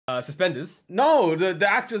suspenders. No, the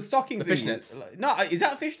actual stocking. The thing. fishnets. No, is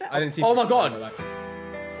that a fishnet? I didn't see. Oh my god.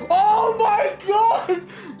 Oh my god!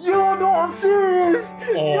 You're not serious!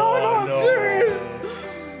 Oh, You're not serious!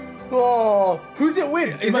 Oh, who's it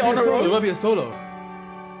with? Is it on a road? It might be a solo.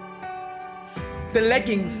 The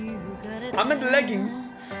leggings. I meant the leggings.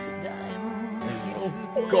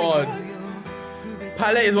 Oh god.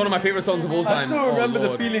 Palette is one of my favorite songs of all time. I still remember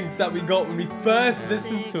the feelings that we got when we first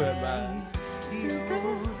listened to it, man.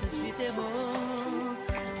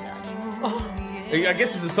 Oh. I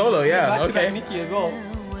guess it's a solo, yeah. Back Okay. to Nikki as well.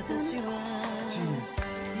 Jeez.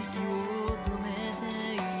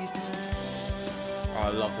 Oh, I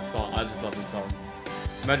love the song. I just love the song.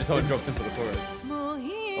 Imagine someone drops in for the chorus.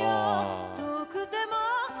 Oh.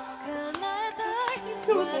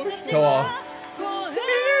 So emotional. Towa.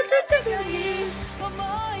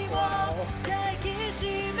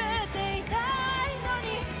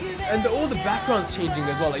 And all the backgrounds changing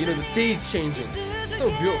as well, like, you know, the stage changing. So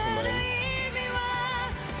beautiful, man.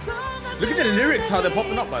 Look at the lyrics, how they're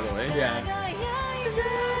popping up, by the way. Yeah.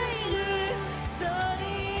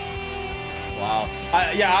 Wow.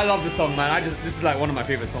 Yeah, I love the song, man. This is like one of my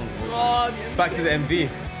favorite songs. Oh, Back to the MV.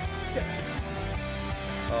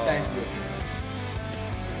 Thanks, beautiful.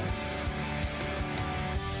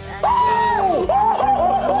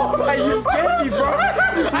 Oh! You scared me, bro.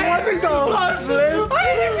 I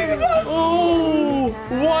didn't think Oh!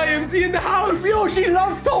 YMD in the house. Yo, she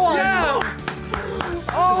loves Towa. Yeah.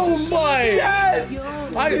 Oh my. Yes.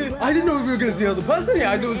 I didn't know we were gonna see another person here.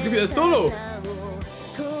 I thought it was gonna be a solo.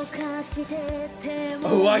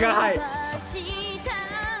 Oh, I got hype.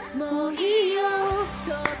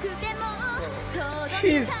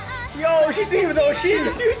 She's singing though. She's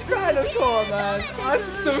a huge fan of Towa, man.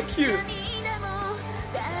 That's so cute.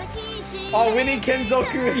 Oh, winning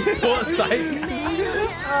Kenzoku. What psych?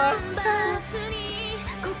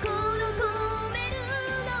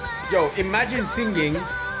 Yo, imagine singing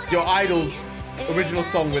your idol's original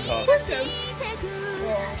song with her.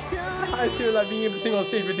 I feel like being able to sing on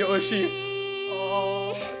stage with your Oshi.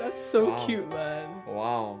 Oh, that's so cute, man.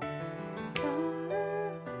 Wow.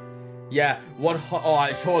 Yeah,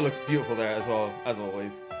 Towa looks beautiful there as well, as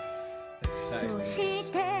always.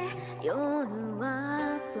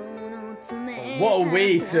 What a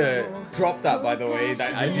way to drop that, by the way.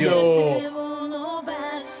 That I know.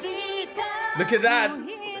 Look at that.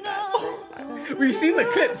 We've seen the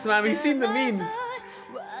clips, man. We've seen the memes.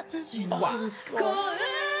 Wow.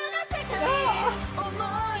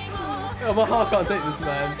 Oh, my heart can't take this,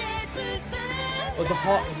 man. Oh, the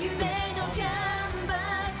heart.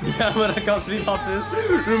 Yeah, man, I can't sleep after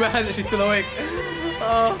this. Rumor has it she's still awake.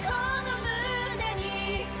 Oh.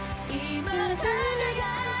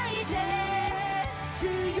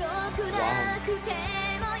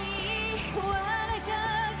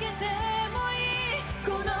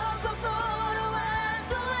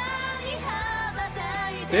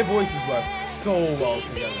 Their voices work so well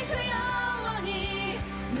together.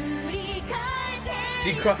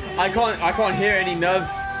 I can't hear any nerves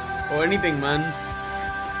or anything, man.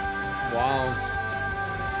 Wow.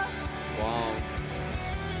 Wow.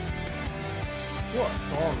 What a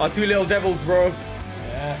song. Our two little devils, bro.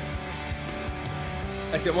 Yeah.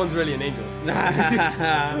 Actually, one's really an angel.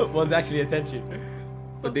 One's actually a Tenchi.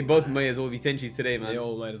 But they both may as well be Tenchis today, man. They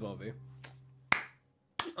all might as well be.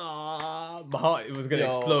 My heart was gonna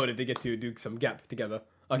explode if they get to do some gap together.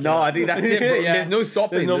 Okay, no, I think that's it, bro. Yeah. There's no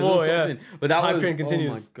stopping. There's no more, stopping. yeah. But that Hype was, train continues.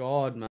 oh my god, man.